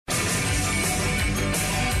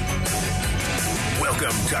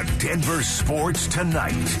Welcome to Denver Sports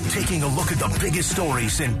Tonight. Taking a look at the biggest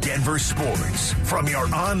stories in Denver sports. From your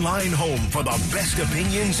online home for the best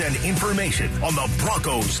opinions and information on the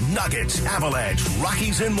Broncos, Nuggets, Avalanche,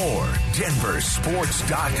 Rockies, and more.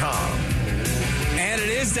 DenverSports.com. And it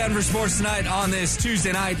is Denver Sports Tonight on this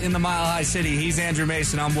Tuesday night in the Mile High City. He's Andrew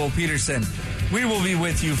Mason. I'm Will Peterson. We will be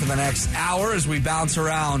with you for the next hour as we bounce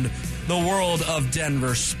around the world of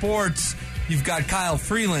Denver sports. You've got Kyle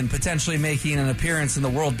Freeland potentially making an appearance in the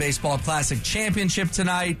World Baseball Classic Championship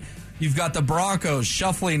tonight. You've got the Broncos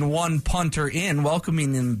shuffling one punter in,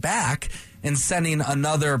 welcoming him back, and sending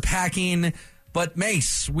another packing. But,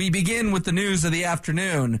 Mace, we begin with the news of the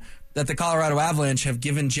afternoon that the Colorado Avalanche have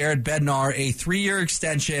given Jared Bednar a 3-year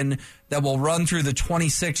extension that will run through the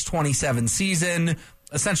 26-27 season.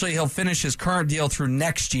 Essentially, he'll finish his current deal through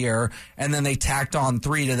next year, and then they tacked on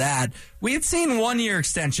 3 to that. We had seen 1-year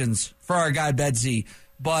extensions for our guy Bedsy,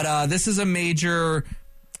 but this is a major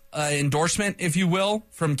endorsement, if you will,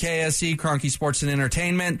 from KSE, Kroenke Sports and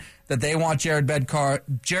Entertainment, that they want Jared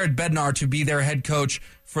Bednar to be their head coach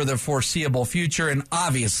for the foreseeable future, and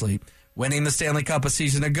obviously, winning the Stanley Cup a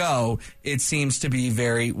season ago, it seems to be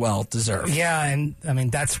very well deserved. Yeah, and I mean,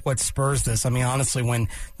 that's what spurs this. I mean, honestly, when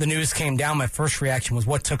the news came down, my first reaction was,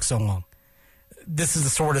 what took so long? This is the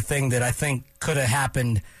sort of thing that I think could have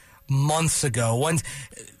happened months ago.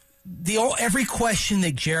 Every question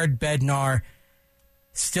that Jared Bednar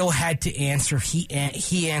still had to answer,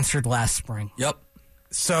 he answered last spring. Yep.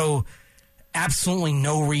 So, absolutely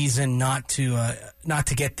no reason not to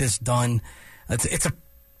get this done. It's a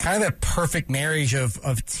kind of a perfect marriage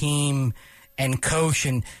of team and coach,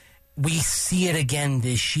 and we see it again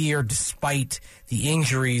this year despite the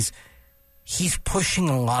injuries. He's pushing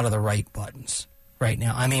a lot of the right buttons right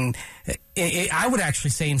now. I mean, I would actually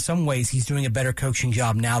say in some ways he's doing a better coaching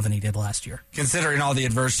job now than he did last year. Considering all the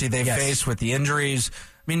adversity they've faced with the injuries.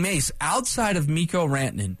 I mean, Mace, outside of Mikko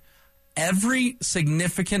Rantanen, every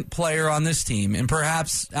significant player on this team, and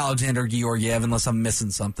perhaps Alexander Georgiev, unless I'm missing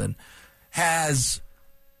something, has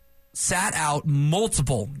sat out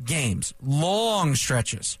multiple games, long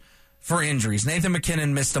stretches for injuries. Nathan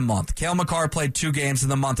McKinnon missed a month. Cale Makar played 2 games in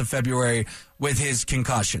the month of February with his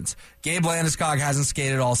concussions. Gabe Landeskog hasn't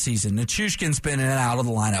skated all season. Nichushkin's been in and out of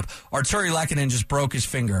the lineup. Arturi Lehkonen just broke his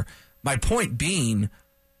finger. My point being,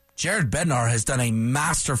 Jared Bednar has done a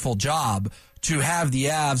masterful job to have the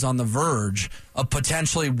Avs on the verge of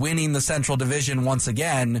potentially winning the Central Division once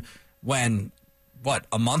again when,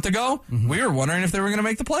 a month ago, we were wondering if they were going to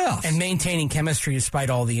make the playoffs. And maintaining chemistry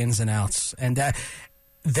despite all the ins and outs. And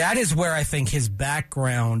that is where I think his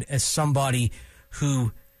background as somebody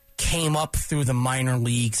who came up through the minor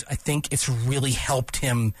leagues, I think it's really helped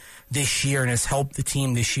him this year and has helped the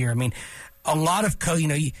team this year. I mean, a lot of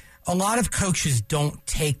coaches don't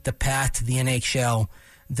take the path to the NHL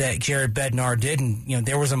that Jared Bednar did. And,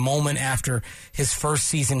 there was a moment after his first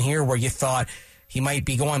season here where you thought he might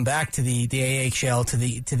be going back to the AHL, to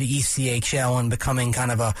the ECHL, and becoming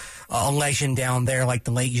kind of a legend down there like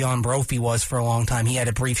the late John Brophy was for a long time. He had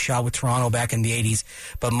a brief shot with Toronto back in the 80s,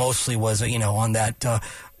 but mostly was, on that,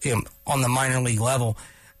 on the minor league level.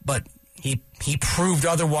 But he proved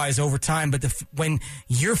otherwise over time. But when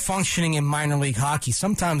you're functioning in minor league hockey,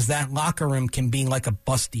 sometimes that locker room can be like a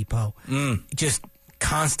bus depot. Just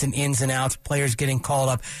constant ins and outs, players getting called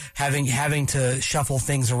up, having to shuffle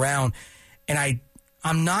things around. And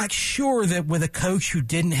I'm not sure that with a coach who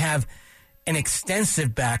didn't have an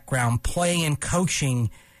extensive background playing and coaching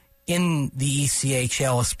in the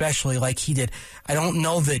ECHL, especially like he did, I don't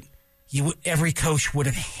know that every coach would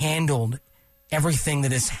have handled everything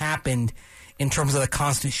that has happened in terms of the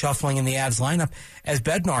constant shuffling in the Avs lineup as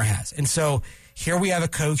Bednar has. And so here we have a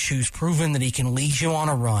coach who's proven that he can lead you on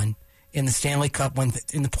a run in the Stanley Cup in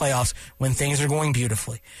the playoffs when things are going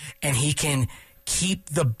beautifully. And he can keep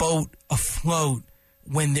the boat afloat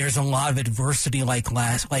when there's a lot of adversity like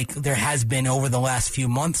there has been over the last few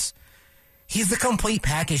months. He's the complete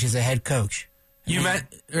package as a head coach. You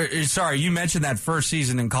mentioned that first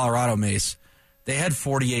season in Colorado, Mace. They had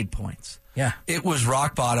 48 points. Yeah. It was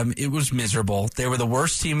rock bottom. It was miserable. They were the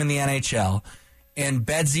worst team in the NHL. And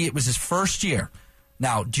Bedsy, it was his first year.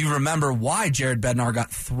 Now, do you remember why Jared Bednar got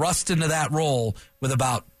thrust into that role with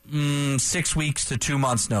about 6 weeks to 2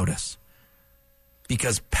 months' notice?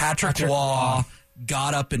 Because Patrick Waugh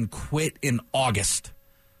got up and quit in August.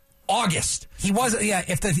 He was,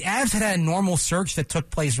 if the Avs had a normal search that took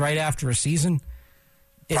place right after a season,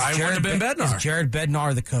 probably would have been Bednar. Is Jared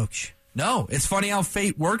Bednar the coach? No, it's funny how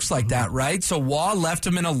fate works like that, right? So Waugh left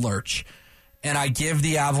him in a lurch, and I give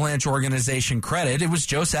the Avalanche organization credit. It was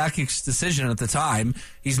Joe Sakic's decision at the time.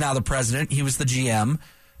 He's now the president. He was the GM.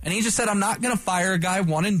 And he just said, I'm not going to fire a guy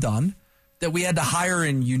one and done, that we had to hire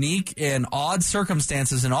in unique and odd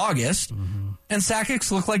circumstances in August. Mm-hmm. And Sakic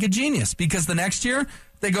looked like a genius because the next year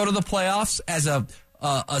they go to the playoffs as a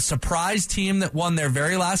surprise team that won their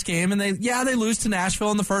very last game. And they lose to Nashville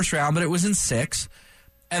in the first round, but it was in 6.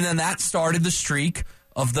 And then that started the streak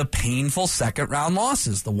of the painful second-round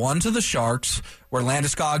losses. The one to the Sharks, where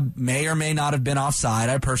Landeskog may or may not have been offside.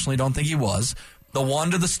 I personally don't think he was. The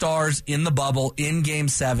one to the Stars in the bubble in Game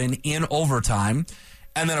 7 in overtime.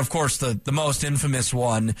 And then, of course, the most infamous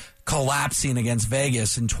one, collapsing against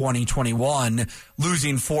Vegas in 2021,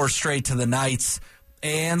 losing 4 straight to the Knights.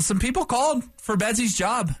 And some people called for Bedsy's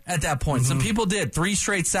job at that point. Mm-hmm. Some people did. 3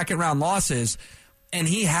 straight second-round losses. And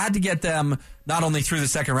he had to get them not only through the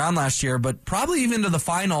second round last year, but probably even to the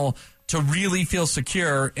final to really feel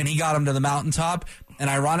secure. And he got them to the mountaintop. And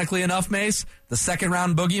ironically enough, Mace, the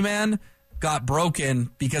second-round boogeyman got broken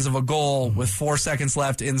because of a goal with 4 seconds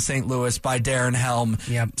left in St. Louis by Darren Helm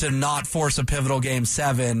to not force a pivotal Game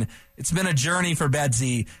 7. It's been a journey for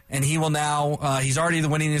Bedsy, and he will now, he's already the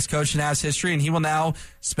winningest coach in Avs history, and he will now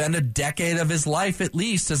spend a decade of his life at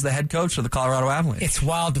least as the head coach of the Colorado Avalanche. It's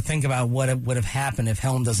wild to think about what would have happened if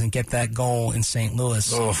Helm doesn't get that goal in St.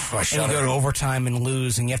 Louis. And you go to overtime and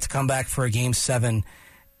lose, and you have to come back for a Game 7,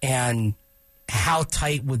 and how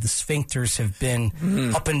tight would the sphincters have been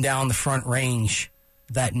up and down the Front Range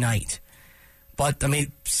that night? But, I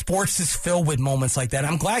mean, sports is filled with moments like that.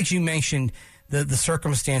 I'm glad you mentioned the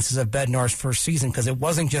circumstances of Bednar's first season, because it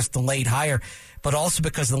wasn't just the late hire, but also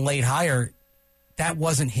because the late hire, that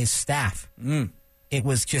wasn't his staff. It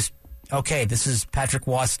was just, okay, this is Patrick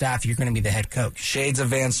Waugh's staff. You're going to be the head coach. Shades of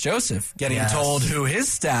Vance Joseph getting told who his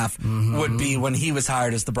staff would be when he was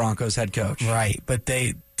hired as the Broncos head coach. Right, but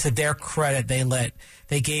to their credit,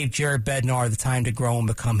 they gave Jared Bednar the time to grow and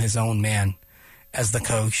become his own man as the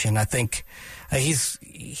coach, and I think he's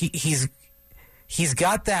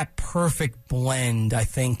got that perfect blend, I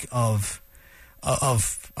think, of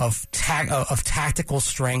tactical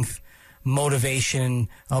strength, motivation,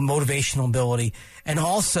 motivational ability, and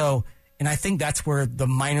also, and I think that's where the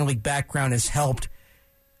minor league background has helped.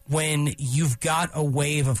 When you've got a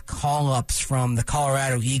wave of call-ups from the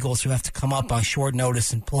Colorado Eagles who have to come up on short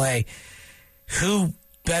notice and play, who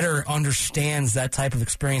better understands that type of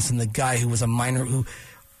experience than the guy who was a minor, who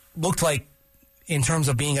looked like, in terms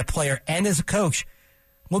of being a player and as a coach,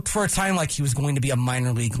 looked for a time like he was going to be a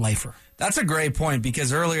minor league lifer. That's a great point,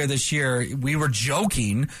 because earlier this year we were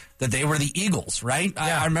joking that they were the Eagles, right?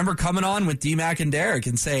 Yeah. I remember coming on with D-Mac and Derek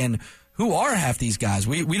and saying, who are half these guys?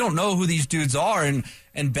 We don't know who these dudes are, and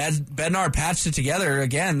Bednar patched it together.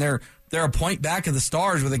 Again, they're a point back of the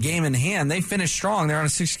Stars with a game in hand. They finished strong. They're on a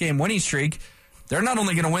 6-game winning streak. They're not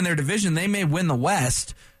only going to win their division, they may win the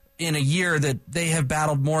West in a year that they have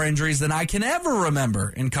battled more injuries than I can ever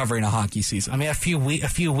remember in covering a hockey season. I mean, a few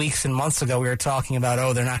weeks and months ago, we were talking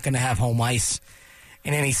about, they're not going to have home ice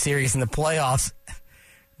in any series in the playoffs.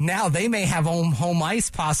 Now they may have home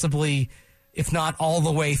ice possibly, if not all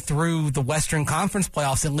the way through the Western Conference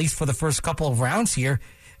playoffs, at least for the first couple of rounds here.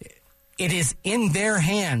 It is in their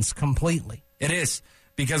hands completely. It is,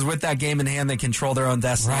 because with that game in hand, they control their own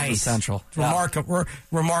destiny in the Central.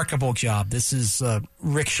 Remarkable job. This is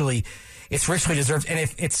richly deserved. And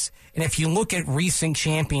if you look at recent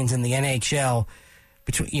champions in the NHL,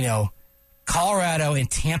 between Colorado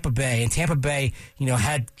and Tampa Bay,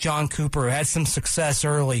 had John Cooper, had some success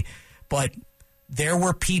early, but there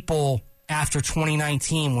were people after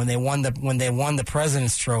 2019 when they won the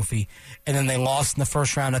President's Trophy, and then they lost in the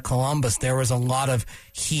first round of Columbus. There was a lot of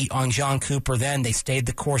heat on John Cooper then. They stayed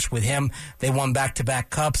the course with him. They won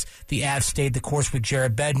back-to-back cups. The Avs stayed the course with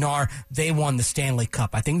Jared Bednar. They won the Stanley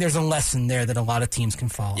Cup. I think there's a lesson there that a lot of teams can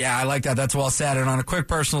follow. Yeah, I like that. That's well said. And on a quick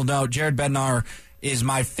personal note, Jared Bednar is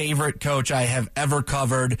my favorite coach I have ever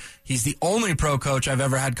covered. He's the only pro coach I've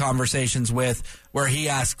ever had conversations with where he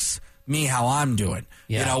asks me how I'm doing.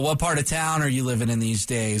 Yeah. What part of town are you living in these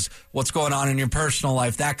days? What's going on in your personal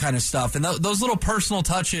life? That kind of stuff. And those little personal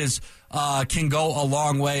touches can go a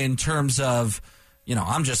long way in terms of,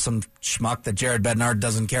 I'm just some schmuck that Jared Bednar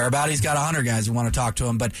doesn't care about. He's got 100 guys who want to talk to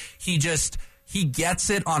him, but he gets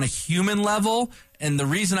it on a human level. And the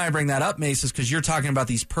reason I bring that up, Mace, is because you're talking about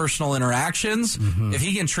these personal interactions. Mm-hmm. If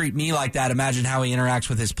he can treat me like that, imagine how he interacts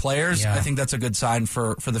with his players. Yeah. I think that's a good sign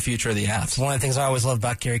for the future of the Avs. It's one of the things I always loved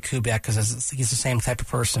about Gary Kubiak, because he's the same type of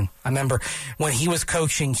person. I remember when he was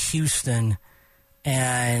coaching Houston,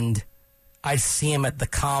 and I'd see him at the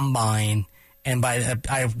Combine, and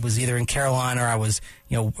I was either in Carolina or I was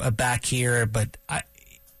back here, but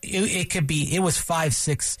it was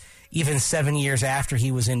 5-6 even 7 years after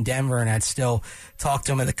he was in Denver, and I'd still talk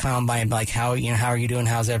to him at the combine, like, how are you doing?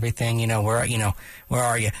 How's everything? Where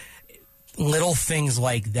are you? Little things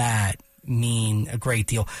like that mean a great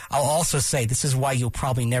deal. I'll also say this is why you'll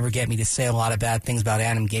probably never get me to say a lot of bad things about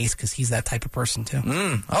Adam Gase, because he's that type of person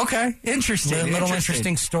too. Okay, interesting. Little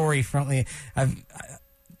interesting story from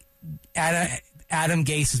Adam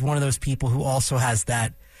Gase is one of those people who also has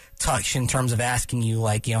that touch in terms of asking you,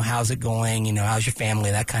 like, how's it going? How's your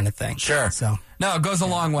family? That kind of thing. Sure. So no, it goes a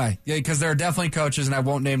long way, because there are definitely coaches, and I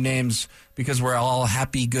won't name names because we're all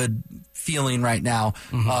happy, good feeling right now,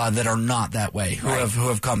 that are not that way, who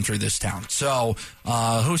have come through this town. So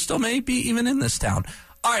who still may be even in this town.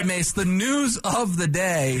 All right, Mace, the news of the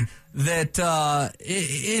day that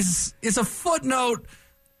is a footnote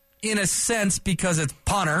in a sense, because it's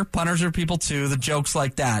punter. Punters are people too. The jokes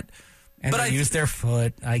like that. And they use their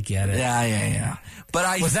foot. I get it. Yeah.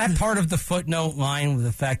 But was that part of the footnote line with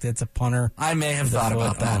the fact that it's a punter? I may have thought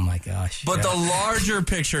about that. Oh, my gosh. But the larger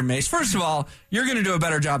picture, Mace, first of all, you're going to do a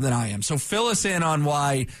better job than I am. So fill us in on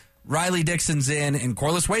why Riley Dixon's in and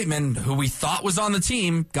Corliss Waitman, who we thought was on the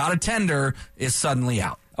team, got a tender, is suddenly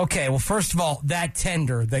out. Okay, well, first of all, that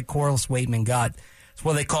tender that Corliss Waitman got, it's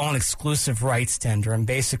what they call an exclusive rights tender. And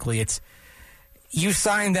basically it's you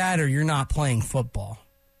sign that or you're not playing football,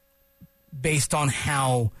 based on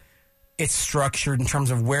how it's structured in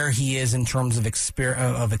terms of where he is in terms of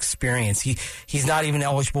experience. He's not even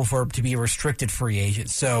eligible to be a restricted free agent.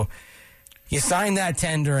 So you sign that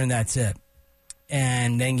tender and that's it.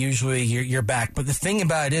 And then usually you're back. But the thing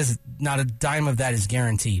about it is not a dime of that is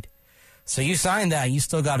guaranteed. So you sign that, you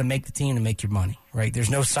still got to make the team to make your money, right? There's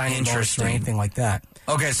no signing bonus or anything like that.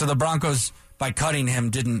 Okay, so the Broncos, by cutting him,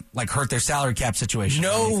 didn't hurt their salary cap situation.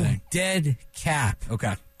 No dead cap.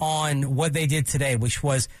 Okay. On what they did today, which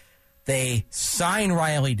was they signed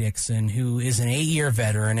Riley Dixon, who is an 8-year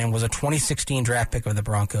veteran and was a 2016 draft pick of the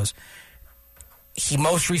Broncos. He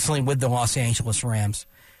most recently with the Los Angeles Rams.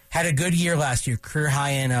 Had a good year last year, career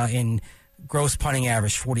high in gross punting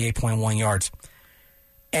average, 48.1 yards.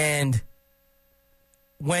 And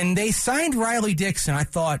when they signed Riley Dixon, I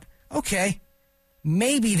thought, okay,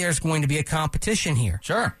 maybe there's going to be a competition here.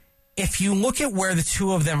 Sure. If you look at where the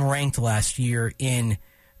two of them ranked last year in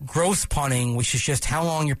gross punting, which is just how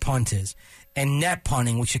long your punt is, and net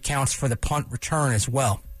punting, which accounts for the punt return as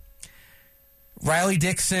well. Riley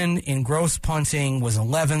Dixon in gross punting was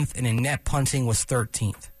 11th, and in net punting was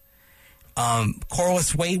 13th.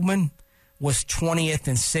 Corliss Waitman was 20th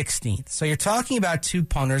and 16th. So you're talking about two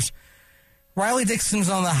punters. Riley Dixon's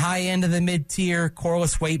on the high end of the mid-tier.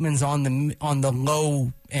 Corliss Waitman's on the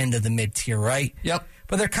low end of the mid-tier, right? Yep.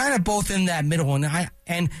 But they're kind of both in that middle.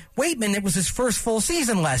 And Waitman, it was his first full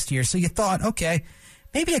season last year, so you thought, okay,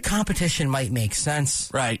 maybe a competition might make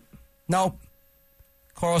sense. Right. Nope.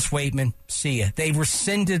 Corliss Waitman, see ya. They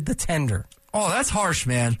rescinded the tender. Oh, that's harsh,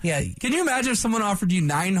 man. Yeah. Can you imagine if someone offered you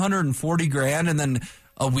 $940,000 and then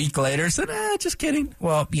a week later said, just kidding?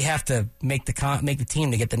 Well, you have to make the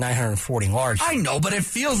team to get the 940 large. I know, but it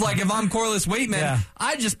feels like if I'm Corliss Waitman,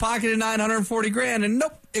 I just pocketed $940,000 and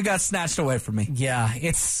nope, it got snatched away from me. Yeah,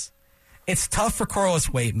 it's tough for Corliss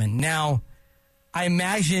Waitman. Now, I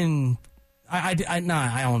imagine, I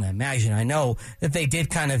don't imagine, I know that they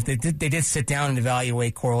did sit down and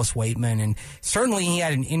evaluate Corliss Waitman, and certainly he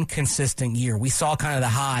had an inconsistent year. We saw kind of the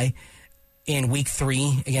high in Week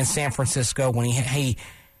 3 against San Francisco when he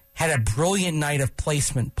had a brilliant night of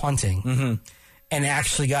placement punting and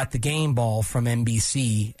actually got the game ball from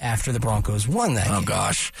NBC after the Broncos won that game. Oh,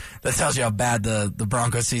 gosh. That tells you how bad the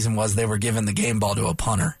Broncos season was. They were giving the game ball to a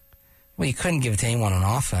punter. Well, you couldn't give it to anyone on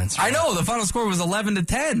offense. Right? I know. The final score was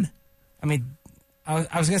 11-10. I mean,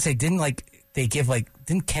 I was going to say,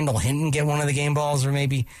 didn't Kendall Hinton get one of the game balls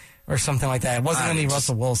or something like that? It wasn't going to be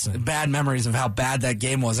Russell Wilson. Bad memories of how bad that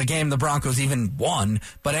game was. A game the Broncos even won.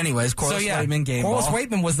 But anyways, Corliss Waitman game ball. Corliss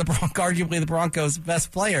Waitman was arguably the Broncos'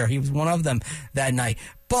 best player. He was one of them that night.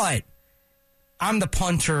 But I'm the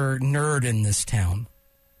punter nerd in this town.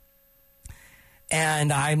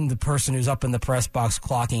 And I'm the person who's up in the press box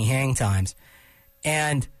clocking hang times.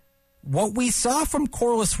 And what we saw from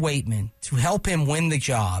Corliss Waitman to help him win the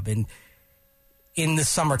job and in the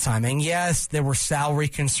summertime, and yes, there were salary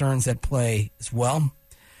concerns at play as well,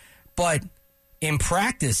 but in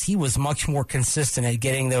practice, he was much more consistent at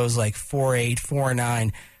getting those 4.8,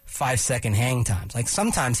 4.9, 5-second hang times.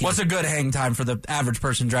 Sometimes what's a good hang time for the average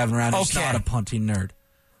person driving around who's not a punting nerd?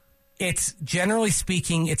 It's generally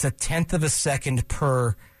speaking, it's 1/10 of a second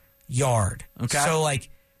per yard. Okay. So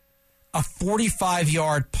a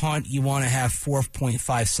 45-yard punt, you want to have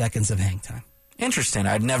 4.5 seconds of hang time. Interesting.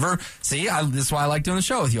 I'd never see. This is why I like doing the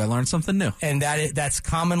show with you. I learned something new, and that's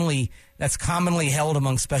commonly held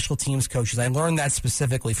among special teams coaches. I learned that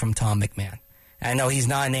specifically from Tom McMahon. I know he's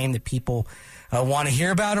not a name that people want to hear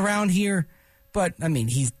about around here, but I mean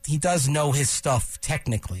he does know his stuff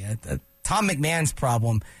technically. Tom McMahon's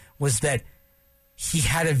problem was that he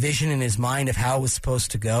had a vision in his mind of how it was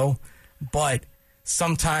supposed to go, but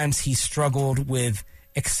sometimes he struggled with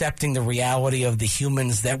accepting the reality of the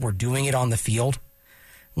humans that were doing it on the field,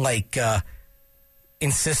 like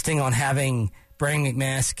insisting on having Brandon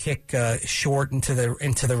McManus kick short into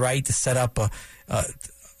the right to set up a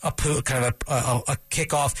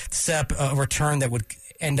kickoff, to set up a return that would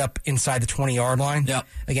end up inside the 20-yard line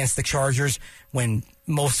against the Chargers when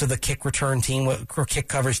most of the kick return team or kick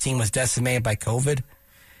coverage team was decimated by COVID.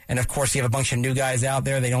 And, of course, you have a bunch of new guys out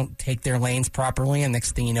there. They don't take their lanes properly, and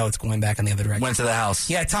next thing you know, it's going back in the other direction. Went to the house.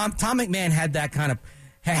 Yeah, Tom McMahon had that kind of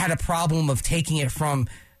had a problem of taking it from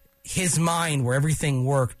his mind where everything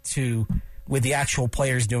worked to with the actual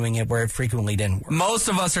players doing it where it frequently didn't work. Most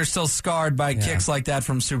of us are still scarred by kicks like that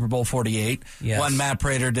from Super Bowl 48. Yes. When Matt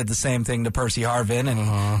Prater did the same thing to Percy Harvin,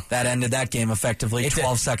 and that ended that game effectively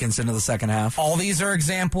 12 seconds into the second half. All these are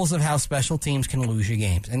examples of how special teams can lose you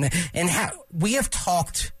games. And how we have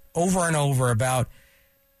talked over and over about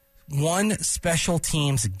one special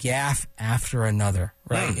teams gaffe after another,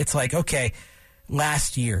 right? It's like, okay,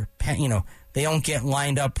 last year, they don't get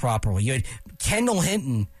lined up properly. You had Kendall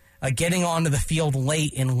Hinton getting onto the field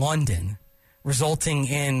late in London, resulting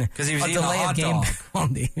in a delay of game.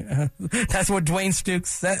 That's what Dwayne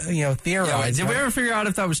Stukes theorized. Yeah, did we ever figure out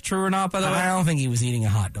if that was true or not, by the way? I don't think he was eating a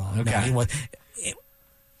hot dog. Okay. No, he was.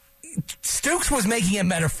 Stukes was making a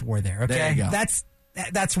metaphor there, okay? There you go.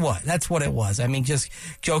 That's what it was. I mean, just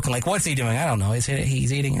joking, like, what's he doing? I don't know.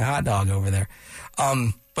 He's eating a hot dog over there.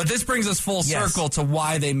 But this brings us full circle to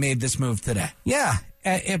why they made this move today. Yeah.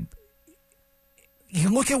 You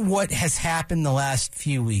look at what has happened the last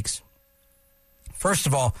few weeks. First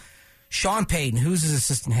of all, Sean Payton, who's his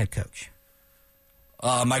assistant head coach?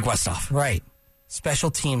 Mike Westhoff. Right. Special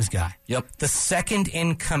teams guy. Yep. The second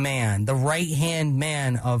in command, the right-hand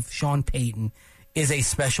man of Sean Payton, is a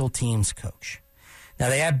special teams coach. Now,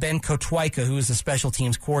 they have Ben Kotwika, who is the special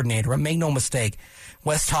teams coordinator. But make no mistake,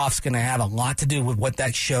 Westhoff's going to have a lot to do with what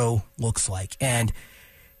that show looks like. And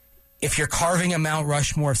if you're carving a Mount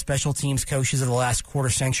Rushmore of special teams coaches of the last quarter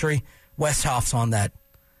century, Westhoff's on that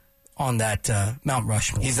Mount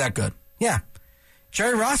Rushmore. He's that good. Yeah.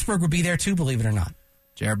 Jerry Rosburg would be there too, believe it or not.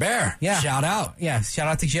 Jared Bear. Yeah. Shout out. Yeah, shout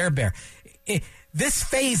out to Jared Bear. This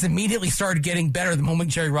phase immediately started getting better the moment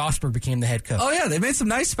Jerry Rosburg became the head coach. Oh, yeah. They made some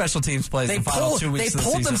nice special teams plays in the final 2 weeks of the season.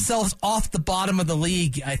 They pulled themselves off the bottom of the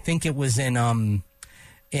league. I think it was in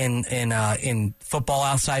Football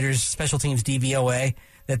Outsiders special teams DVOA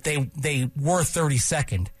that they were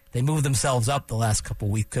 32nd. They moved themselves up the last couple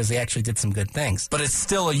of weeks because they actually did some good things. But it's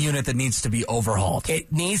still a unit that needs to be overhauled.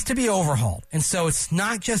 It needs to be overhauled. And so it's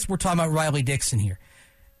not just we're talking about Riley Dixon here.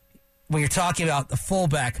 When you're talking about the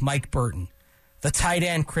fullback, Mike Burton, the tight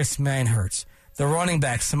end, Chris Manhertz, the running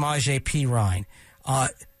back, Samaje Perine,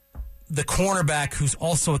 the cornerback, who's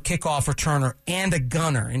also a kickoff returner and a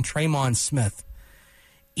gunner, in Tremon Smith,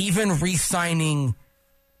 even re-signing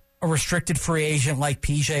a restricted free agent like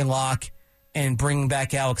P.J. Locke and bringing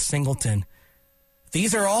back Alex Singleton.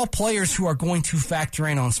 These are all players who are going to factor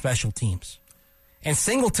in on special teams. And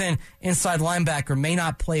Singleton, inside linebacker, may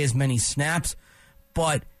not play as many snaps,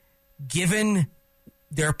 but given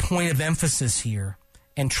their point of emphasis here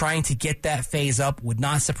and trying to get that phase up, would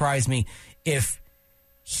not surprise me if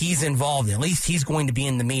he's involved. At least he's going to be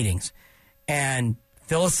in the meetings. And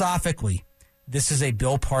philosophically, this is a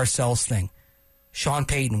Bill Parcells thing. Sean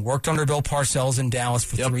Payton worked under Bill Parcells in Dallas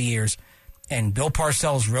for 3 years, and Bill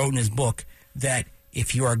Parcells wrote in his book that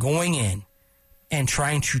if you are going in and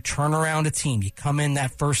trying to turn around a team, you come in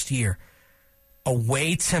that first year, a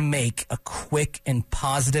way to make a quick and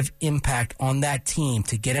positive impact on that team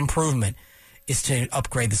to get improvement is to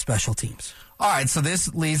upgrade the special teams. All right, so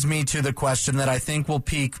this leads me to the question that I think will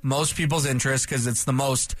pique most people's interest because it's the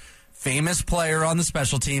most famous player on the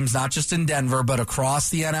special teams, not just in Denver, but across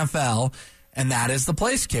the NFL, and that is the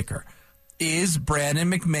place kicker. Is Brandon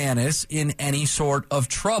McManus in any sort of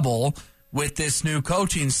trouble with this new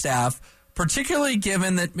coaching staff, particularly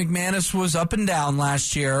given that McManus was up and down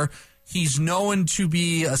last year? He's known to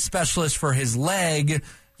be a specialist for his leg,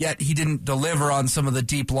 yet he didn't deliver on some of the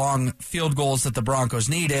deep, long field goals that the Broncos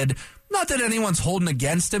needed. Not that anyone's holding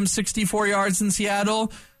against him 64 yards in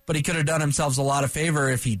Seattle, but he could have done himself a lot of favor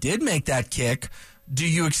if he did make that kick. Do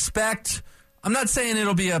you expect I'm not saying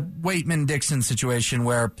it'll be a Waitman-Dixon situation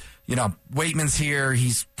where, Waitman's here,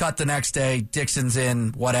 he's cut the next day, Dixon's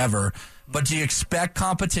in, whatever. But do you expect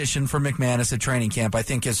competition for McManus at training camp? I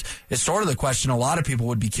think is sort of the question a lot of people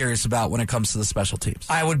would be curious about when it comes to the special teams.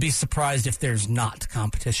 I would be surprised if there's not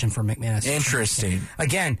competition for McManus. Interesting.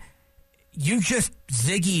 Again, you just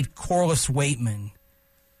ziggied Corliss Waitman,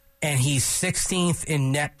 and he's 16th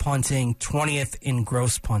in net punting, 20th in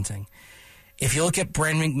gross punting. If you look at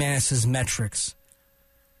Brandon McManus's metrics,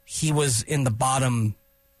 he was in the bottom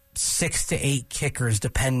 6 to 8 kickers,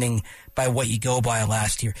 depending by what you go by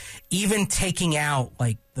last year. Even taking out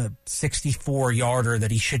like the 64-yarder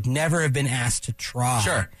that he should never have been asked to try.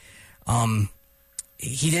 Sure.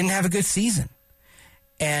 He didn't have a good season.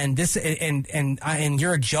 And this and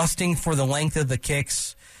you're adjusting for the length of the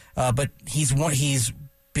kicks, but he's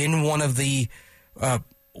been one of the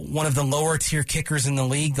lower tier kickers in the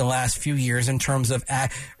league the last few years in terms of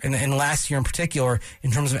and last year in particular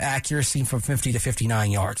in terms of accuracy from 50 to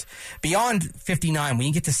 59 yards. Beyond 59, when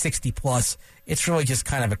you get to 60 plus, it's really just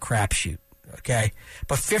kind of a crapshoot. Okay,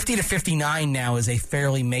 but 50 to 59 now is a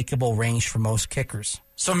fairly makeable range for most kickers.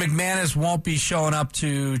 So McManus won't be showing up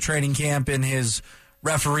to training camp in his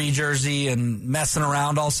referee jersey and messing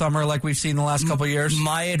around all summer like we've seen the last couple of years?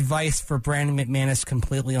 My advice for Brandon McManus,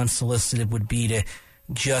 completely unsolicited, would be to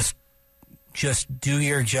just do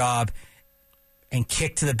your job and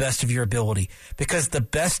kick to the best of your ability. Because the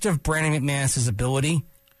best of Brandon McManus' ability,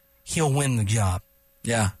 he'll win the job.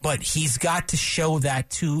 Yeah. But he's got to show that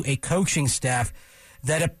to a coaching staff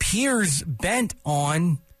that appears bent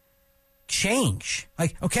on change.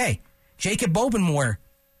 Like, okay, Jacob Bobenmoyer,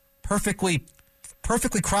 perfectly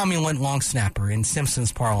cromulent long snapper in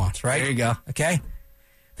Simpsons parlance, right? There you go. Okay?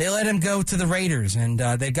 They let him go to the Raiders, and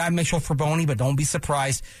they got Mitchell Fraboni, but don't be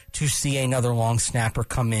surprised to see another long snapper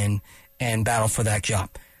come in and battle for that job.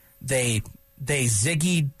 They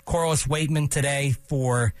ziggied Corliss Waitman today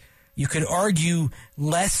for, you could argue,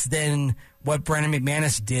 less than what Brandon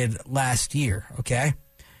McManus did last year, okay?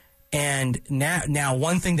 And now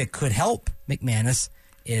one thing that could help McManus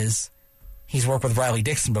is he's worked with Riley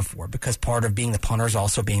Dixon before, because part of being the punter is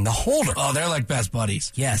also being the holder. Oh, they're like best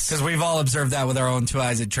buddies. Yes. Because we've all observed that with our own two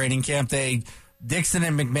eyes at training camp. Dixon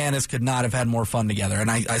and McManus could not have had more fun together. And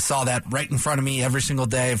I saw that right in front of me every single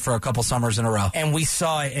day for a couple summers in a row. And we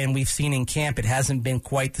saw it, and we've seen in camp, it hasn't been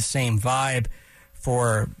quite the same vibe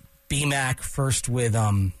for BMAC, first with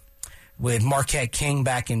Marquette King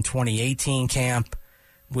back in 2018 camp,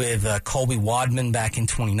 with Colby Wadman back in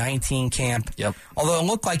 2019 camp. Yep. Although it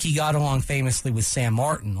looked like he got along famously with Sam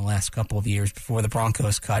Martin the last couple of years before the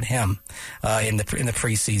Broncos cut him in the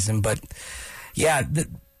preseason. But yeah,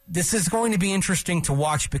 this is going to be interesting to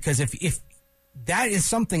watch, because if that is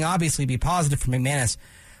something obviously be positive for McManus,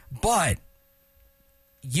 but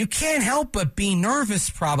you can't help but be nervous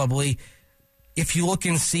probably if you look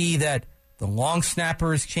and see that the long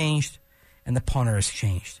snapper has changed and the punter has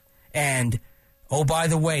changed. And oh, by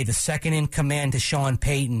the way, the second in command to Sean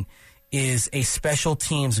Payton is a special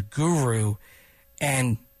teams guru,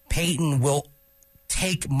 and Payton will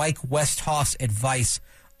take Mike Westhoff's advice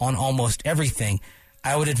on almost everything.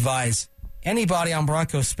 I would advise anybody on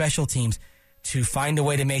Broncos special teams to find a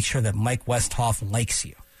way to make sure that Mike Westhoff likes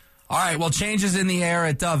you. All right, well, changes in the air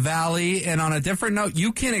at Dove Valley. And on a different note,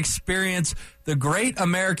 you can experience the Great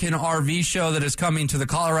American RV Show that is coming to the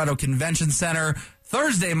Colorado Convention Center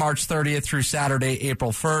Thursday, March 30th through Saturday,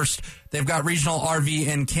 April 1st. They've got regional RV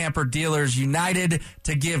and camper dealers united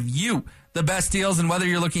to give you the best deals. And whether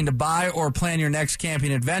you're looking to buy or plan your next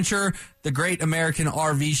camping adventure, the Great American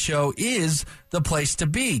RV Show is the place to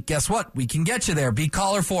be. Guess what? We can get you there. Be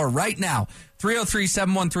caller 4 right now,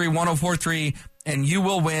 303-713-1043, and you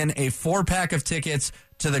will win a 4-pack of tickets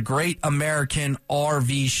to the Great American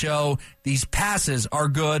RV Show. These passes are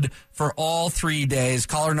good for all 3 days.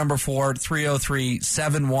 Caller number 4,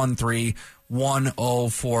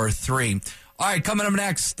 303-713-1043. All right, coming up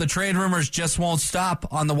next, the trade rumors just won't stop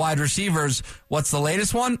on the wide receivers. What's the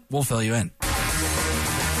latest one? We'll fill you in.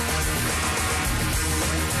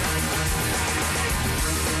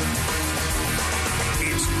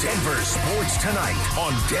 It's Denver Sports Tonight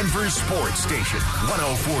on Denver Sports Station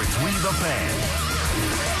 104.3 The Fan.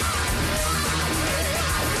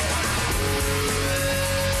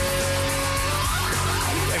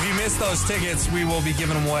 If you missed those tickets, we will be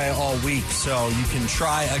giving them away all week, so you can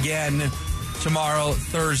try again tomorrow,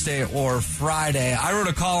 Thursday, or Friday. I wrote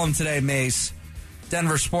a column today, Mace,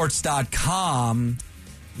 denversports.com,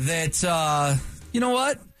 that, you know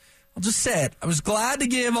what? I'll just say it. I was glad to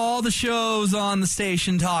give all the shows on the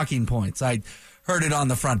station talking points. I heard it on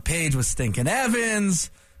the front page with Stinkin'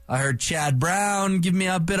 Evans, I heard Chad Brown give me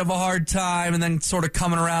a bit of a hard time and then sort of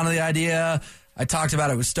coming around to the idea. I talked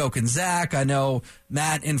about it with Stoke and Zach. I know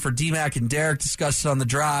Matt in for DMAC and Derek discussed it on the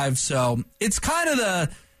drive. So it's kind of the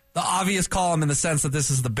obvious column in the sense that this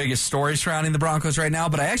is the biggest story surrounding the Broncos right now.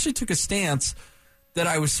 But I actually took a stance that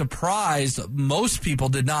I was surprised most people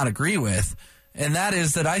did not agree with. And that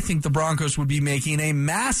is that I think the Broncos would be making a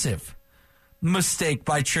massive mistake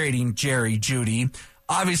by trading Jerry Jeudy.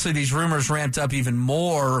 Obviously, these rumors ramped up even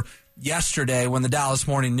more yesterday when the Dallas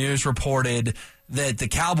Morning News reported that the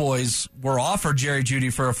Cowboys were offered Jerry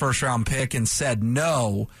Jeudy for a first-round pick and said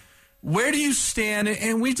no. Where do you stand?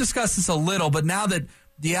 And we've discussed this a little, but now that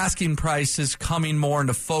the asking price is coming more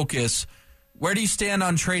into focus, where do you stand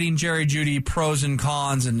on trading Jerry Jeudy, pros and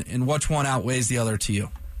cons, and which one outweighs the other to you?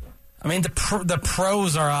 I mean, the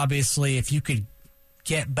pros are obviously if you could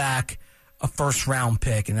get back a first-round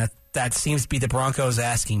pick, and that seems to be the Broncos'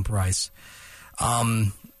 asking price.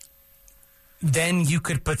 Then you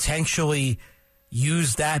could potentially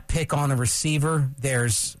use that pick on a receiver. There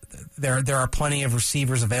are plenty of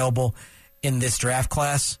receivers available in this draft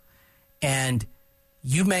class, and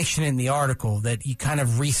you mentioned in the article that you kind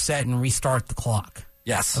of reset and restart the clock.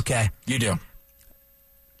 Yes. Okay. You do.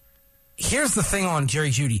 Here's the thing on Jerry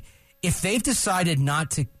Jeudy. If they've decided not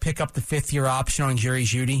to pick up the fifth-year option on Jerry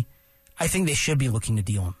Jeudy, I think they should be looking to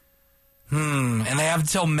deal him. And they have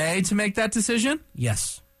until May to make that decision?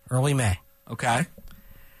 Yes, early May. Okay.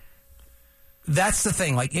 That's the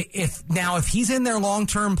thing. Like, if he's in their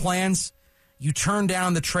long-term plans, you turn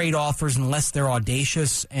down the trade offers unless they're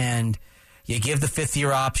audacious, and you give the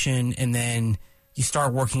fifth-year option, and then you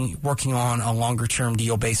start working on a longer-term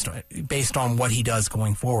deal based on what he does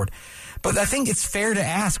going forward. But I think it's fair to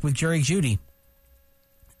ask with Jerry Jeudy,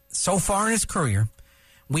 so far in his career,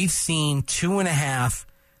 we've seen 2.5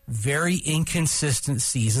 very inconsistent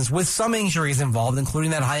seasons with some injuries involved,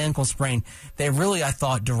 including that high ankle sprain that really, I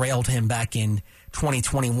thought, derailed him back in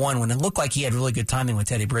 2021 when it looked like he had really good timing with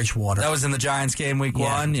Teddy Bridgewater. That was in the Giants game week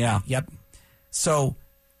 1? Yeah. Yep. So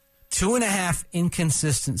 2.5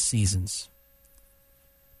 inconsistent seasons.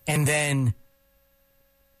 And then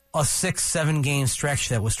a 6-7 game stretch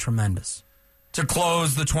that was tremendous. To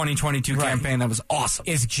close the 2022 campaign, that was awesome.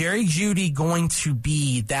 Is Jerry Jeudy going to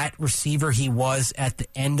be that receiver he was at the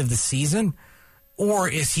end of the season? Or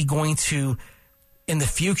is he going to, in the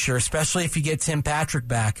future, especially if you get Tim Patrick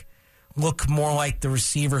back, look more like the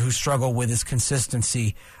receiver who struggled with his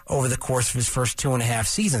consistency over the course of his first 2.5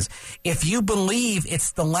 seasons? If you believe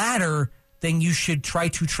it's the latter, then you should try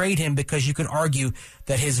to trade him because you could argue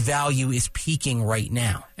that his value is peaking right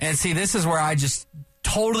now. And see, this is where I just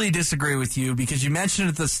totally disagree with you because you mentioned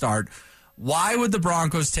at the start, why would the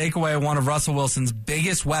Broncos take away one of Russell Wilson's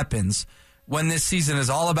biggest weapons when this season is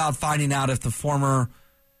all about finding out if the former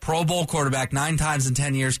Pro Bowl quarterback 9 times in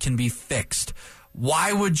 10 years can be fixed?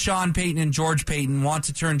 Why would Sean Payton and George Payton want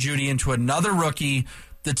to turn Jeudy into another rookie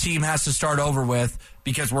the team has to start over with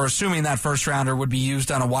because we're assuming that first rounder would be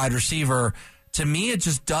used on a wide receiver? To me, it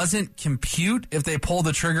just doesn't compute if they pull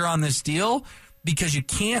the trigger on this deal because you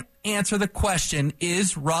can't answer the question,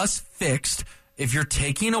 is Russ fixed, if you're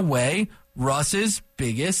taking away Russ's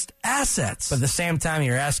biggest assets? But at the same time,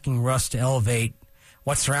 you're asking Russ to elevate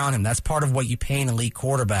what's around him. That's part of what you pay an elite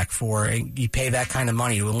quarterback for. You pay that kind of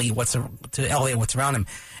money to elevate what's around him.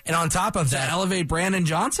 And on top of that, to elevate Brandon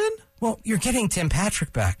Johnson? Well, you're getting Tim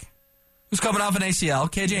Patrick back, who's coming off an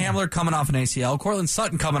ACL. KJ Hamler coming off an ACL. Cortland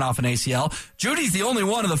Sutton coming off an ACL. Jeudy's the only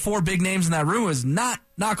one of the 4 big names in that room who has not,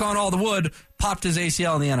 knock on all the wood, popped his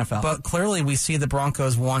ACL in the NFL. But clearly we see the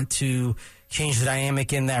Broncos want to change the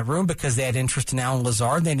dynamic in that room because they had interest in Allen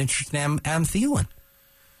Lazard. They had interest in Adam Thielen.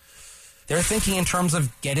 They're thinking in terms of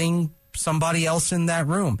getting somebody else in that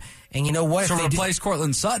room. And you know what? So replace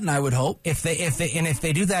Cortland Sutton, I would hope. If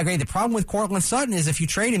they do that, great. The problem with Cortland Sutton is if you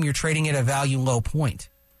trade him, you're trading at a value low point.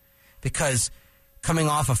 Because coming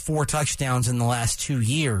off of 4 touchdowns in the last 2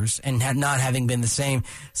 years and not having been the same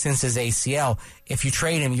since his ACL, if you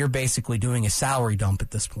trade him, you're basically doing a salary dump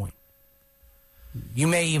at this point. You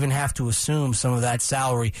may even have to assume some of that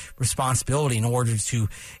salary responsibility in order to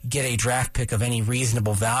get a draft pick of any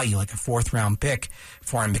reasonable value, like a 4th-round pick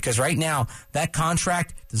for him. Because right now, that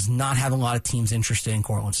contract does not have a lot of teams interested in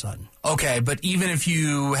Cortland Sutton. Okay, but even if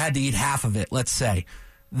you had to eat half of it, let's say,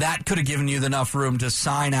 that could have given you enough room to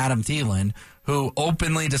sign Adam Thielen, who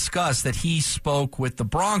openly discussed that he spoke with the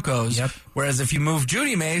Broncos. Yep. Whereas if you move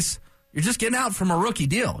Jeudy Mace, you're just getting out from a rookie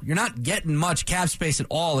deal. You're not getting much cap space at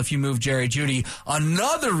all if you move Jerry Jeudy.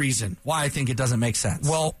 Another reason why I think it doesn't make sense.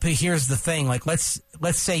 Well, but here's the thing. Like, let's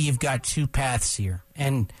say you've got 2 paths here,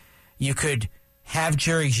 and you could have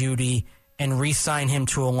Jerry Jeudy and re-sign him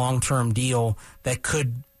to a long-term deal that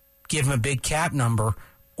could give him a big cap number,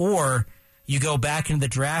 or you go back into the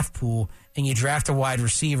draft pool and you draft a wide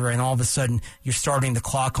receiver, and all of a sudden you're starting the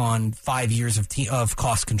clock on 5 years of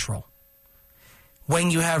cost control. When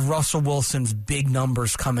you have Russell Wilson's big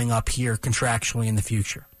numbers coming up here contractually in the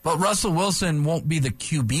future. But Russell Wilson won't be the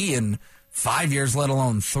QB in 5 years, let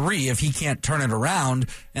alone 3, if he can't turn it around.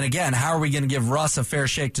 And again, how are we going to give Russ a fair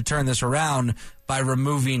shake to turn this around by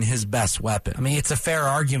removing his best weapon? I mean, it's a fair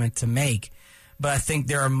argument to make, but I think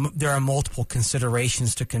there are multiple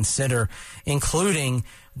considerations to consider, including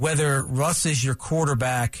whether Russ is your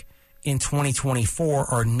quarterback in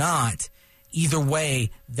 2024 or not. Either way,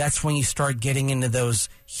 that's when you start getting into those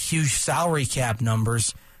huge salary cap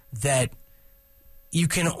numbers that you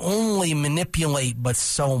can only manipulate but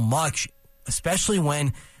so much, especially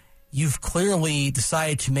when you've clearly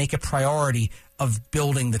decided to make a priority of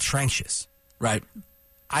building the trenches. Right.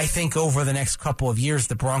 I think over the next couple of years,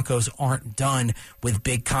 the Broncos aren't done with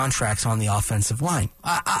big contracts on the offensive line.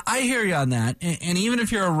 I hear you on that. And even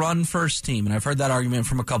if you're a run-first team, and I've heard that argument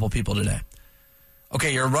from a couple people today.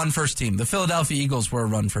 Okay, you're a run-first team. The Philadelphia Eagles were a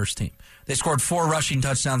run-first team. They scored 4 rushing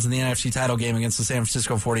touchdowns in the NFC title game against the San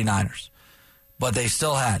Francisco 49ers. But they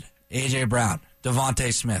still had A.J. Brown,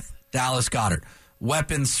 Devontae Smith, Dallas Goedert,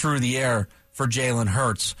 weapons through the air for Jalen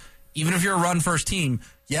Hurts. Even if you're a run-first team,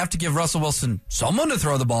 you have to give Russell Wilson someone to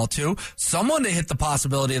throw the ball to, someone to hit the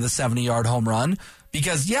possibility of the 70-yard home run.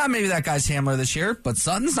 Because, yeah, maybe that guy's Hamler this year, but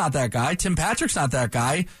Sutton's not that guy. Tim Patrick's not that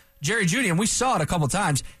guy. Jerry Jeudy, and we saw it a couple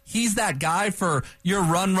times, he's that guy for your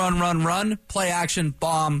run, play action,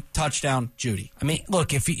 bomb, touchdown, Jeudy. I mean,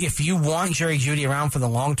 look, if you want Jerry Jeudy around for the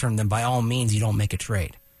long term, then by all means you don't make a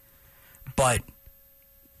trade. But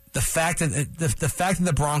the fact that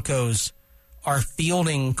the Broncos are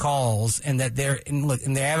fielding calls and that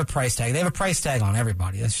they have a price tag. They have a price tag on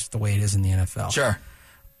everybody. That's just the way it is in the NFL. Sure.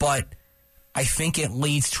 But I think it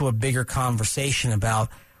leads to a bigger conversation about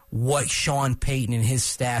what Sean Payton and his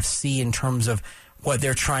staff see in terms of what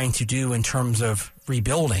they're trying to do in terms of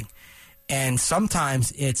rebuilding. And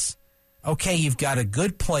sometimes it's, okay, you've got a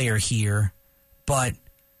good player here,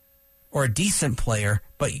 or a decent player,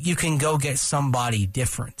 but you can go get somebody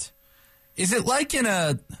different. Is it like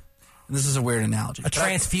this is a weird analogy.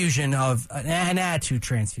 An attitude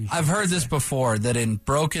transfusion. I've heard this before, that in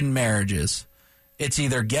broken marriages, it's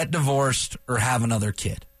either get divorced or have another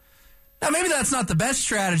kid. Now, maybe that's not the best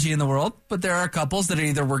strategy in the world, but there are couples that are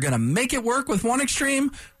either we're going to make it work with one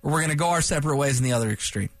extreme or we're going to go our separate ways in the other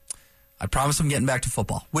extreme. I promise I'm getting back to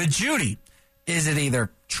football. With Jeudy, is it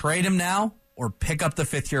either trade him now or pick up the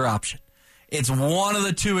 5th-year option? It's one of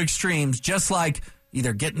the two extremes, just like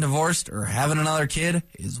either getting divorced or having another kid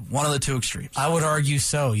is one of the two extremes. I would argue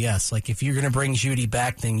so, yes. Like, if you're going to bring Jeudy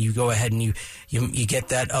back, then you go ahead and you get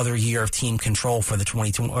that other year of team control for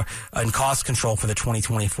the and cost control for the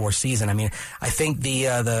 2024 season. I mean, I think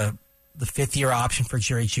the 5th-year option for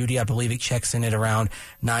Jerry Jeudy, I believe it checks in at around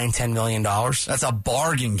 $9-10 million. That's a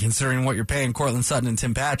bargain considering what you're paying Cortland Sutton and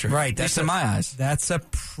Tim Patrick. Right. That's in my eyes. That's a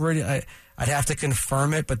pretty. I'd have to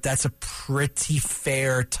confirm it, but that's a pretty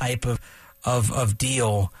fair type of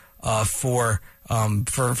deal for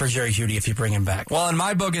Jerry Jeudy if you bring him back. Well, in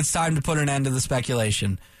my book, it's time to put an end to the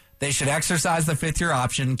speculation. They should exercise the 5th-year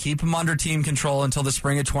option, keep him under team control until the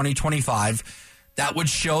spring of 2025. That would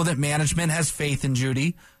show that management has faith in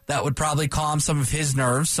Jeudy. That would probably calm some of his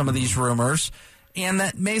nerves, some of these rumors. And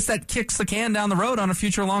that kicks the can down the road on a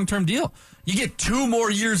future long-term deal. You get 2 more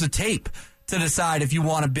years of tape to decide if you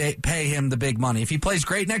want to pay him the big money. If he plays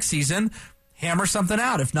great next season, hammer something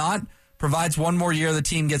out. If not, provides 1 more year, the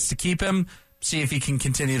team gets to keep him, see if he can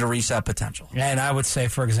continue to reset potential. And I would say,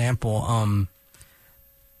 for example,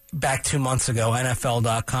 back 2 months ago,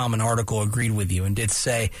 NFL.com, an article agreed with you and did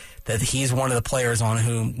say that he's one of the players on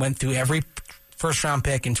who went through every first-round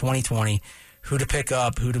pick in 2020, who to pick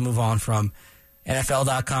up, who to move on from.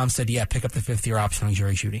 NFL.com said, yeah, pick up the 5th-year option on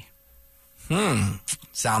Jerry Jeudy.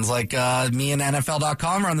 Sounds like me and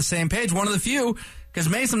NFL.com are on the same page, one of the few. Because,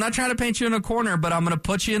 Mace, I'm not trying to paint you in a corner, but I'm going to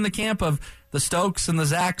put you in the camp of the Stokes and the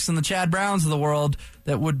Zachs and the Chad Browns of the world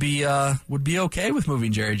that would be okay with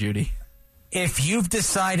moving Jerry Jeudy. If you've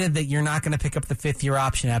decided that you're not going to pick up the 5th-year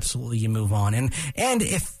option, absolutely you move on. And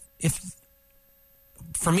if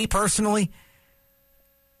for me personally,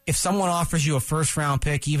 if someone offers you a first-round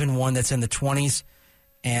pick, even one that's in the 20s,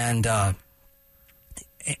 and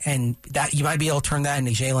that you might be able to turn that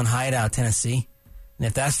into Jalen Hyatt out of Tennessee, and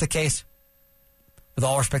if that's the case, with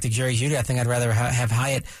all respect to Jerry Jeudy, I think I'd rather have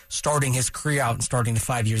Hyatt starting his career out and starting the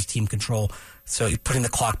 5 years of team control. So putting the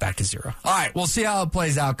clock back to 0. All right, we'll see how it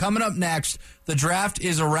plays out. Coming up next, the draft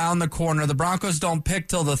is around the corner. The Broncos don't pick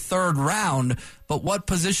till the 3rd round, but what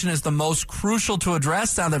position is the most crucial to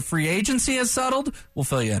address now that free agency has settled? We'll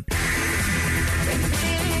fill you in.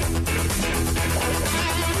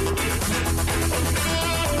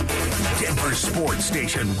 Denver Sports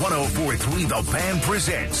Station 104.3 The Fan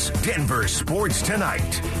presents Denver Sports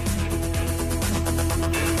Tonight.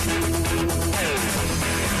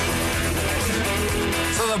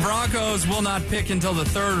 So the Broncos will not pick until the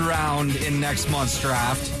 3rd round in next month's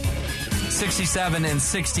draft. 67 and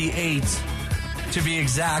 68 to be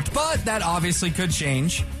exact, but that obviously could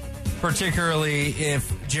change, particularly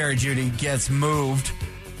if Jerry Jeudy gets moved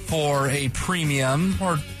for a premium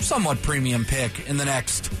or somewhat premium pick in the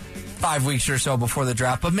next 5 weeks or so before the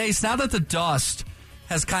draft. But Mace, now that the dust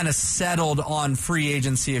has kind of settled on free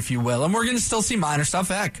agency, if you will, and we're going to still see minor stuff.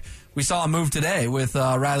 Heck, we saw a move today with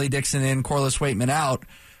Riley Dixon in, Corliss Waitman out.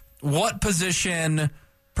 What position,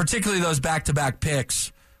 particularly those back-to-back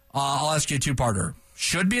picks, I'll ask you a two-parter,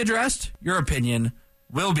 should be addressed? Your opinion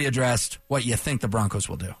will be addressed. What you think the Broncos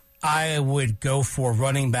will do? I would go for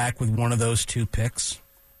running back with one of those 2 picks,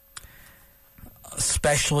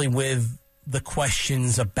 especially with the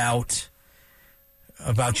questions about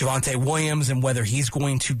Javonte Williams and whether he's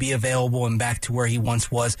going to be available and back to where he once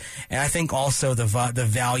was. And I think also the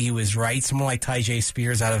value is right. Someone like Tyjae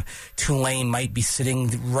Spears out of Tulane might be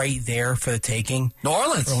sitting right there for the taking. New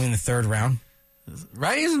Orleans. Early in the 3rd round.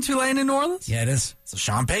 Right? Isn't Tulane in New Orleans? Yeah, it is. It's a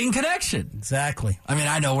Sean Payton connection. Exactly. I mean,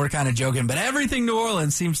 I know we're kind of joking, but everything New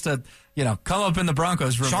Orleans seems to, come up in the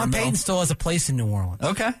Broncos room. Sean Payton still has a place in New Orleans.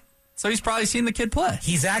 Okay. So he's probably seen the kid play.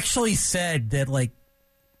 He's actually said that,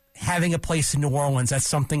 having a place in New Orleans, that's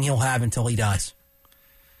something he'll have until he dies.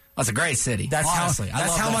 That's a great city. That's honestly,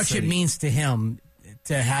 that's how much it means to him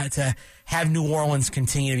to have New Orleans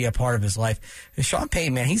continue to be a part of his life. Sean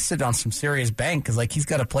Payton, man, he's sitting on some serious bank because, he's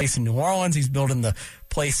got a place in New Orleans. He's building the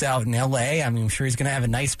place out in L.A. I mean, I'm sure he's going to have a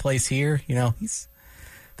nice place here.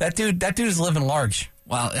 That dude is living large.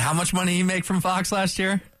 Well, how much money did he make from Fox last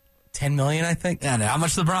year? $10 million, I think. And how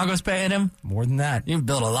much the Broncos paying him? More than that. You can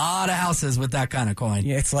build a lot of houses with that kind of coin.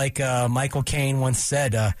 Yeah, it's like Michael Caine once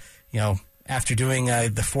said, after doing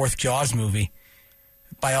the 4th Jaws movie,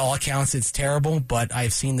 by all accounts, it's terrible, but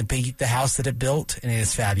I've seen the house that it built, and it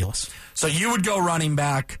is fabulous. So you would go running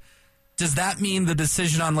back. Does that mean the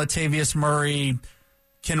decision on Latavius Murray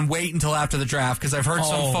can wait until after the draft? Because I've heard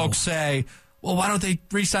some folks say, well, why don't they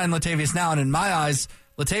re-sign Latavius now? And in my eyes,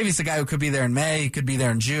 Latavius is a guy who could be there in May, could be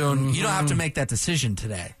there in June. Mm-hmm. You don't have to make that decision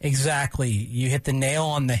today. Exactly. You hit the nail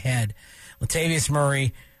on the head. Latavius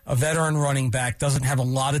Murray, a veteran running back, doesn't have a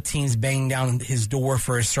lot of teams banging down his door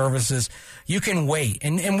for his services. You can wait.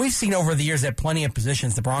 And we've seen over the years that plenty of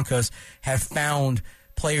positions the Broncos have found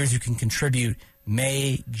players who can contribute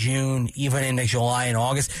May, June, even into July and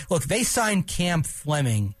August. Look, they signed Cam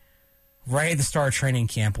Fleming right at the start of training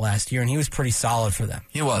camp last year, and he was pretty solid for them.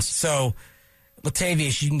 He was. So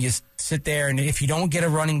Latavius, you can just sit there, and if you don't get a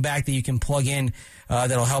running back that you can plug in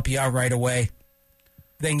that'll help you out right away,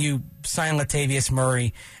 then you sign Latavius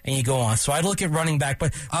Murray and you go on. So I'd look at running back.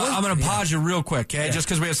 But I'm going to pause you real quick, okay? Yeah. Just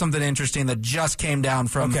because we have something interesting that just came down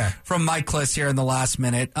from Mike Kliss here in the last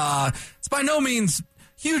minute. It's by no means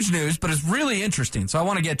huge news, but it's really interesting. So I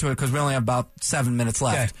want to get to it because we only have about 7 minutes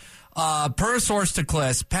left. Okay. Per source to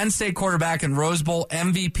Kliss, Penn State quarterback and Rose Bowl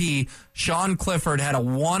MVP Sean Clifford had a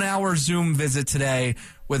 1-hour Zoom visit today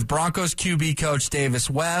with Broncos QB coach Davis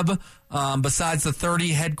Webb. Besides the 30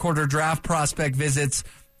 headquarter draft prospect visits,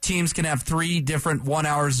 teams can have 3 different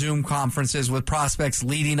 1-hour Zoom conferences with prospects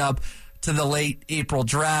leading up to the late April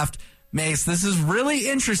draft. Mace, this is really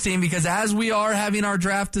interesting because as we are having our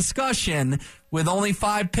draft discussion with only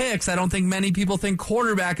 5 picks, I don't think many people think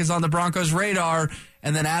quarterback is on the Broncos' radar.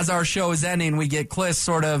 And then as our show is ending, we get Kliss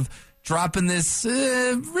sort of dropping this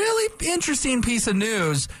really interesting piece of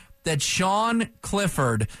news that Sean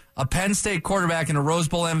Clifford, a Penn State quarterback and a Rose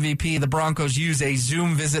Bowl MVP, the Broncos use a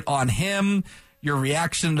Zoom visit on him. Your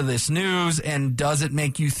reaction to this news, and does it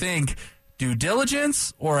make you think due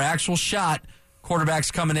diligence or actual shot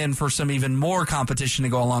quarterbacks coming in for some even more competition to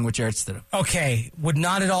go along with Jarrett Stidham? Okay, would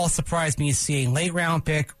not at all surprise me to see a late-round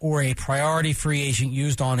pick or a priority free agent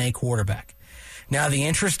used on a quarterback. Now, the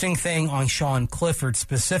interesting thing on Sean Clifford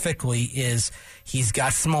specifically is he's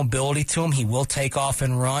got some mobility to him. He will take off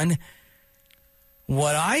and run.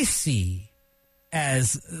 What I see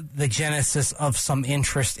as the genesis of some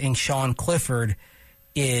interest in Sean Clifford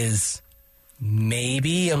is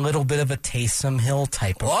Maybe a little bit of a Taysom Hill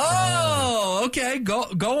type of Oh, okay. Go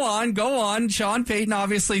on. Sean Payton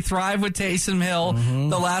obviously thrived with Taysom Hill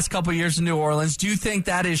the last couple of years in New Orleans. Do you think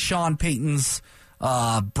that is Sean Payton's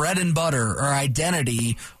bread and butter or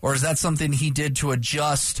identity, or is that something he did to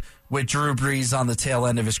adjust with Drew Brees on the tail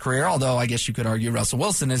end of his career? Although I guess you could argue Russell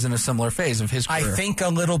Wilson is in a similar phase of his career. I think a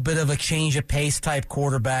little bit of a change of pace type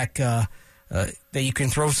quarterback that you can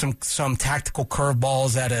throw some tactical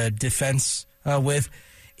curveballs at a defense with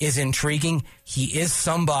is intriguing. He is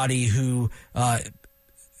somebody who,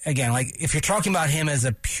 again, like if you're talking about him as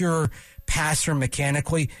a pure passer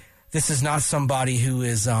mechanically, this is not somebody who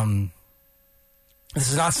is this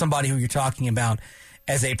is not somebody who you're talking about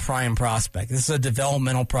as a prime prospect. This is a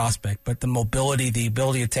developmental prospect, but the mobility, the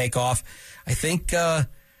ability to take off, I think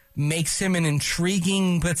makes him an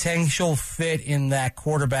intriguing potential fit in that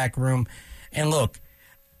quarterback room. And look,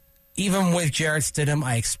 even with Jarrett Stidham,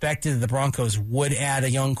 I expected the Broncos would add a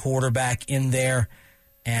young quarterback in there.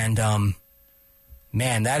 And,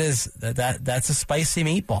 man, that's a spicy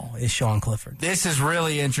meatball, is Sean Clifford. This is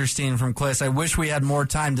really interesting from Cliss. I wish we had more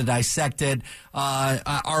time to dissect it.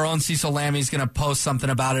 Our own Cecil Lammey is going to post something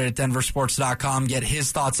about it at denversports.com, get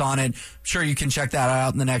his thoughts on it. I'm sure you can check that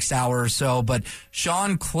out in the next hour or so. But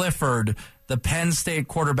Sean Clifford, the Penn State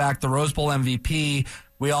quarterback, the Rose Bowl MVP,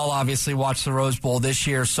 we all obviously watched the Rose Bowl this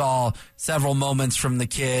year, saw several moments from the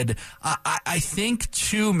kid. I think,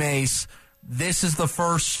 too, Mace, this is the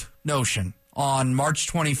first notion. On March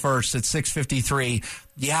 21st at 6:53,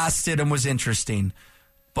 yeah, Stidham was interesting.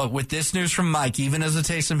 But with this news from Mike, even as a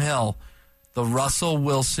Taysom Hill, the Russell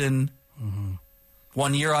Wilson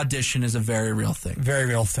one-year audition is a very real thing. Very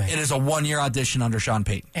real thing. It is a one-year audition under Sean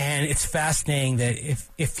Payton. And it's fascinating that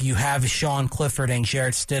if you have Sean Clifford and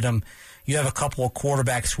Jarrett Stidham, you have a couple of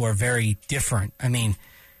quarterbacks who are very different. I mean,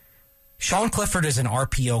 Sean Clifford is an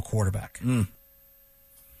RPO quarterback.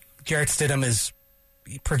 Jarrett Stidham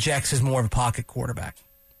projects as more of a pocket quarterback.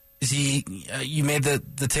 Is he, you made the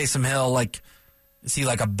Taysom Hill, is he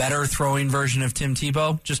like a better throwing version of Tim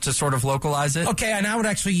Tebow, just to sort of localize it? Okay, and I would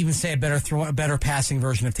actually even say a better passing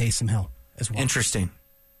version of Taysom Hill as well. Interesting.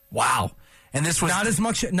 Wow. And this was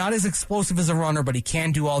not as explosive as a runner, but he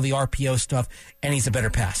can do all the RPO stuff, and he's a better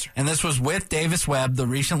passer. And this was with Davis Webb, the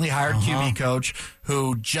recently hired QB coach,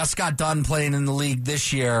 who just got done playing in the league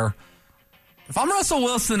this year. If I'm Russell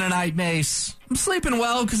Wilson tonight, Mace, I'm sleeping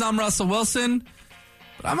well because I'm Russell Wilson,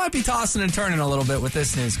 but I might be tossing and turning a little bit with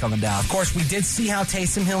this news coming down. Of course, we did see how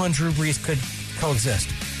Taysom Hill and Drew Brees could coexist.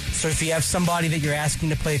 So if you have somebody that you're asking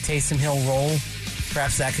to play a Taysom Hill role,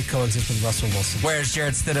 perhaps that could coexist with Russell Wilson. Whereas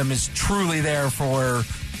Jarrett Stidham is truly there for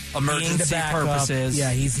emergency purposes.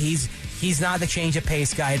 Yeah, he's not the change of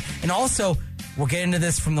pace guy. And also, we'll get into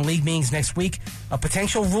this from the league meetings next week, a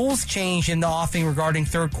potential rules change in the offing regarding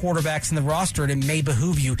third quarterbacks in the roster, and it may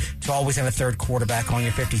behoove you to always have a third quarterback on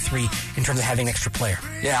your 53 in terms of having an extra player.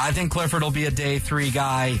 Yeah, I think Clifford will be a day 3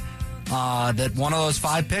 guy. That one of those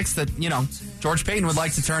 5 picks that, George Payton would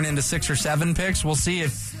like to turn into 6 or 7 picks. We'll see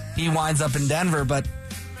if he winds up in Denver, but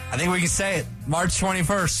I think we can say it. March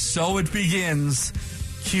 21st, so it begins.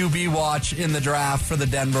 QB watch in the draft for the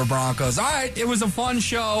Denver Broncos. All right, it was a fun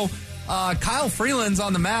show. Kyle Freeland's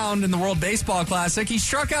on the mound in the World Baseball Classic. He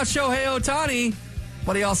struck out Shohei Ohtani,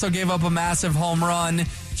 but he also gave up a massive home run.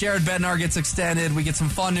 Jared Bednar gets extended. We get some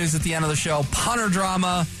fun news at the end of the show. Punter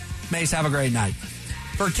drama. Mace, have a great night.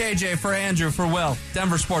 For KJ, for Andrew, for Will,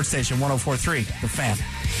 Denver Sports Station 104.3, The Fan.